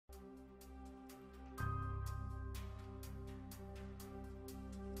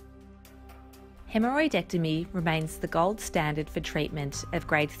Haemorrhoidectomy remains the gold standard for treatment of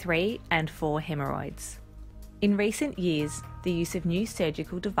grade 3 and 4 hemorrhoids. In recent years, the use of new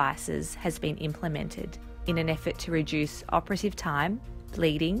surgical devices has been implemented in an effort to reduce operative time,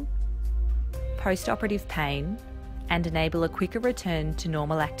 bleeding, post-operative pain, and enable a quicker return to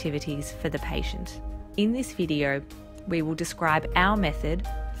normal activities for the patient. In this video, we will describe our method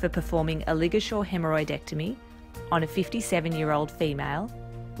for performing a Ligasure haemorrhoidectomy on a 57-year-old female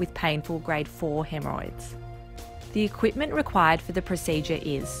with painful grade 4 hemorrhoids. The equipment required for the procedure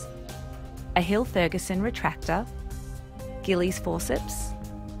is a Hill-Ferguson retractor, Gillies forceps,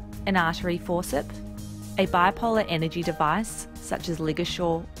 an artery forcep, a bipolar energy device such as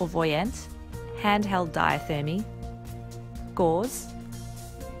Ligasure or Voyant, handheld diathermy, gauze,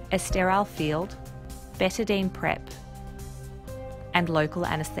 a sterile field, betadine prep, and local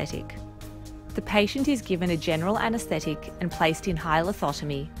anaesthetic. The patient is given a general anaesthetic and placed in high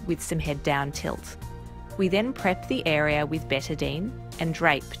lithotomy with some head down tilt. We then prep the area with betadine and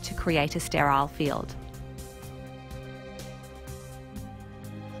drape to create a sterile field.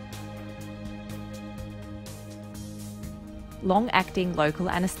 Long-acting local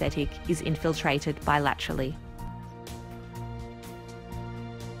anaesthetic is infiltrated bilaterally.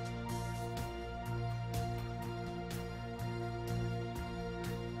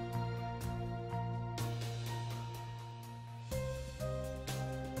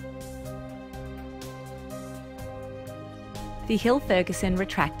 The Hill-Ferguson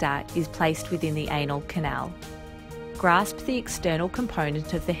retractor is placed within the anal canal. Grasp the external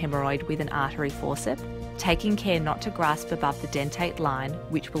component of the hemorrhoid with an artery forcep, taking care not to grasp above the dentate line,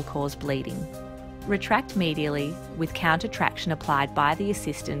 which will cause bleeding. Retract medially with counter-traction applied by the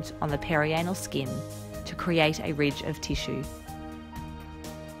assistant on the perianal skin to create a ridge of tissue.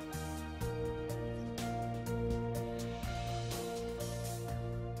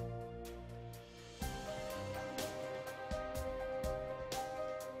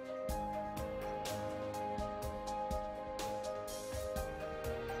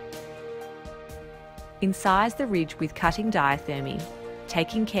 Incise the ridge with cutting diathermy,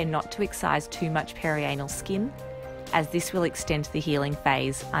 taking care not to excise too much perianal skin, as this will extend the healing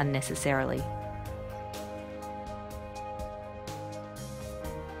phase unnecessarily.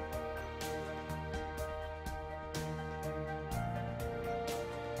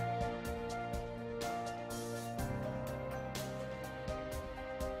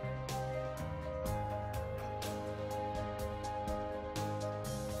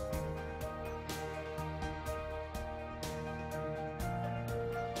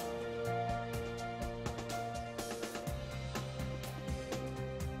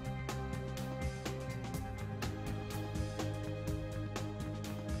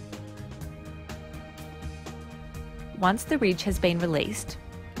 Once the ridge has been released,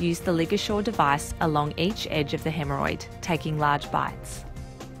 use the Ligature device along each edge of the hemorrhoid, taking large bites.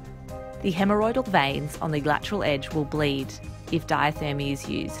 The hemorrhoidal veins on the lateral edge will bleed if diathermy is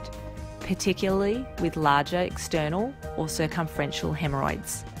used, particularly with larger external or circumferential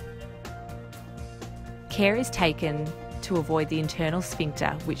hemorrhoids. Care is taken to avoid the internal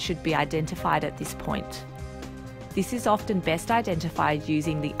sphincter, which should be identified at this point. This is often best identified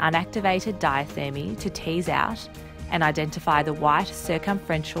using the unactivated diathermy to tease out and identify the white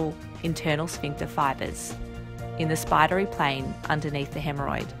circumferential internal sphincter fibres in the spidery plane underneath the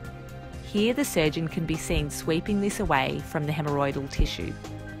hemorrhoid. Here the surgeon can be seen sweeping this away from the hemorrhoidal tissue.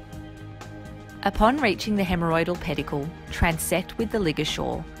 Upon reaching the hemorrhoidal pedicle, transect with the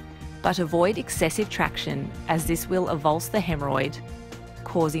Ligasure, but avoid excessive traction as this will avulse the hemorrhoid,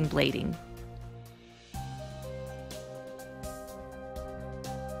 causing bleeding.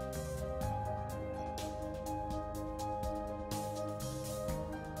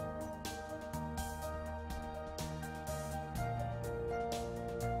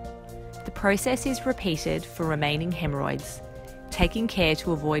 The process is repeated for remaining hemorrhoids, taking care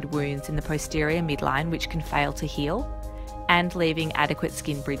to avoid wounds in the posterior midline which can fail to heal, and leaving adequate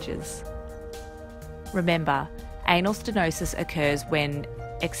skin bridges. Remember, anal stenosis occurs when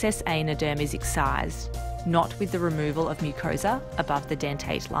excess anoderm is excised, not with the removal of mucosa above the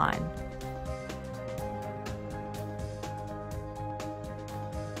dentate line.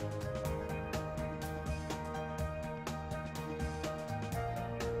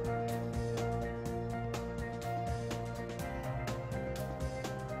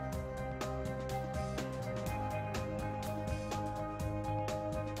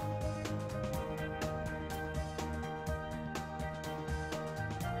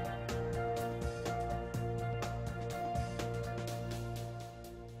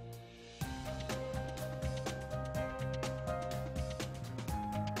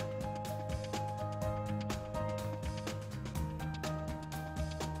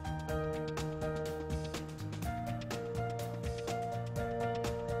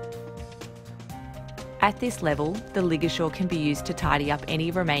 At this level, the Ligasure can be used to tidy up any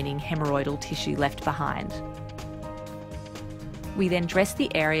remaining hemorrhoidal tissue left behind. We then dress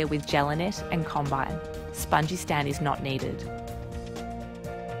the area with Gelinette and Combine. Spongistan is not needed.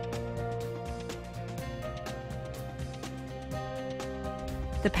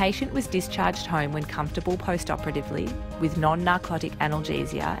 The patient was discharged home when comfortable post-operatively with non-narcotic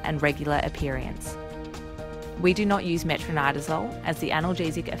analgesia and regular aperients. We do not use metronidazole as the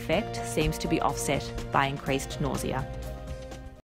analgesic effect seems to be offset by increased nausea.